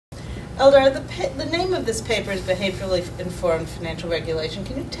Eldar, the name of this paper is Behaviorally Informed Financial Regulation.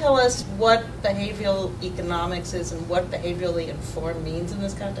 Can you tell us what behavioral economics is and what behaviorally informed means in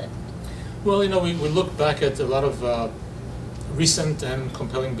this context? Well, you know, we look back at a lot of recent and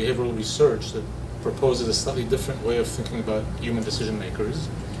compelling behavioral research that proposes a slightly different way of thinking about human decision makers.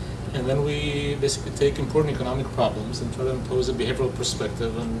 And then we basically take important economic problems and try to impose a behavioral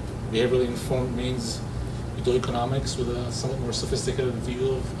perspective. And behaviorally informed means we do economics with a somewhat more sophisticated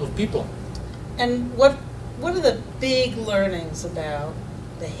view of people. And what are the big learnings about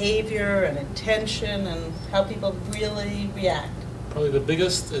behavior and intention and how people really react? Probably the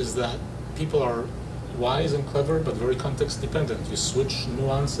biggest is that people are wise and clever, but very context dependent. You switch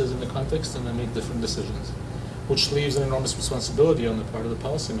nuances in the context and then make different decisions, which leaves an enormous responsibility on the part of the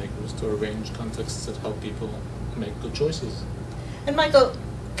policymakers to arrange contexts that help people make good choices. And Michael,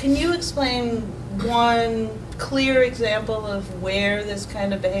 can you explain one clear example of where this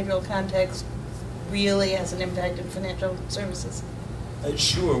kind of behavioral context really has an impact in financial services?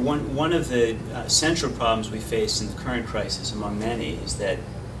 Sure. One of the central problems we face in the current crisis, among many, is that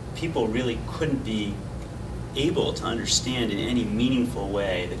people really couldn't be able to understand in any meaningful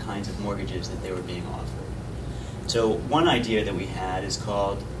way the kinds of mortgages that they were being offered. So one idea that we had is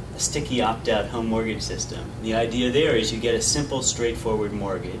called a sticky opt-out home mortgage system. The idea there is you get a simple, straightforward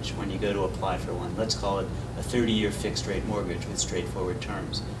mortgage when you go to apply for one. Let's call it a 30-year fixed-rate mortgage with straightforward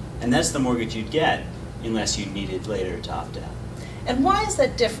terms. And that's the mortgage you'd get unless you needed later to opt out. And why is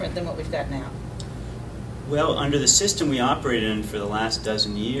that different than what we've got now? Well, under the system we operated in for the last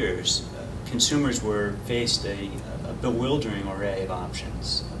dozen years, consumers were faced a bewildering array of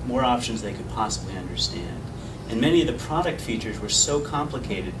options, more options they could possibly understand. And many of the product features were so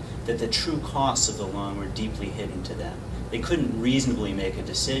complicated that the true costs of the loan were deeply hidden to them. They couldn't reasonably make a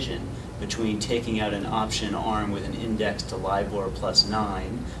decision between taking out an option arm with an index to LIBOR plus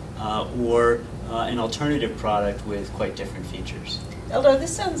 9 or an alternative product with quite different features. Eldar,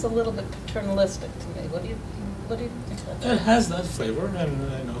 this sounds a little bit paternalistic to me. What do you think about that? It has that flavor, and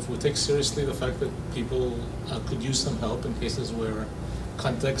you know, if we take seriously the fact that people could use some help in cases where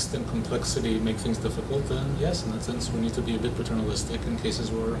context and complexity make things difficult, then yes, in that sense, we need to be a bit paternalistic in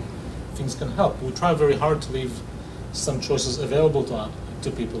cases where things can help. We try very hard to leave some choices available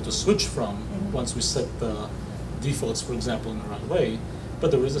to people to switch from once we set the defaults, for example, in the right way.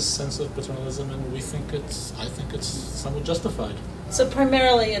 But there is a sense of paternalism, and I think it's somewhat justified. So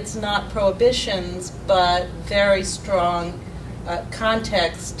primarily it's not prohibitions, but very strong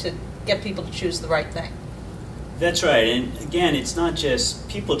context to get people to choose the right thing. That's right. And again, it's not just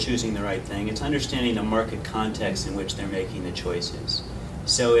people choosing the right thing, it's understanding the market context in which they're making the choices.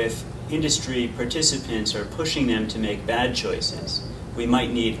 So if industry participants are pushing them to make bad choices, we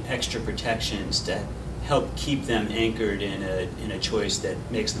might need extra protections to help keep them anchored in a choice that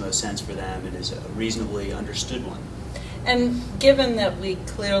makes the most sense for them and is a reasonably understood one. And given that we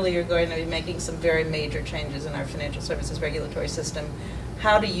clearly are going to be making some very major changes in our financial services regulatory system,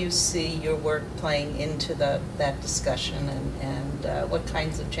 how do you see your work playing into that discussion, and what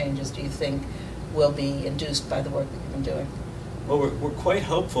kinds of changes do you think will be induced by the work that you've been doing? Well, we're quite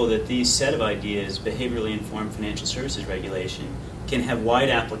hopeful that these set of ideas, behaviorally informed financial services regulation, can have wide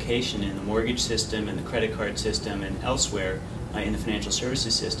application in the mortgage system and the credit card system and elsewhere in the financial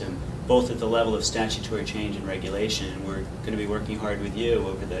services system, both at the level of statutory change and regulation. And we're going to be working hard with you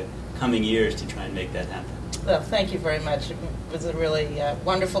over the coming years to try and make that happen. Well, thank you very much. It was a really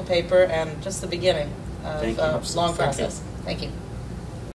wonderful paper and just the beginning of a long process. Thank you.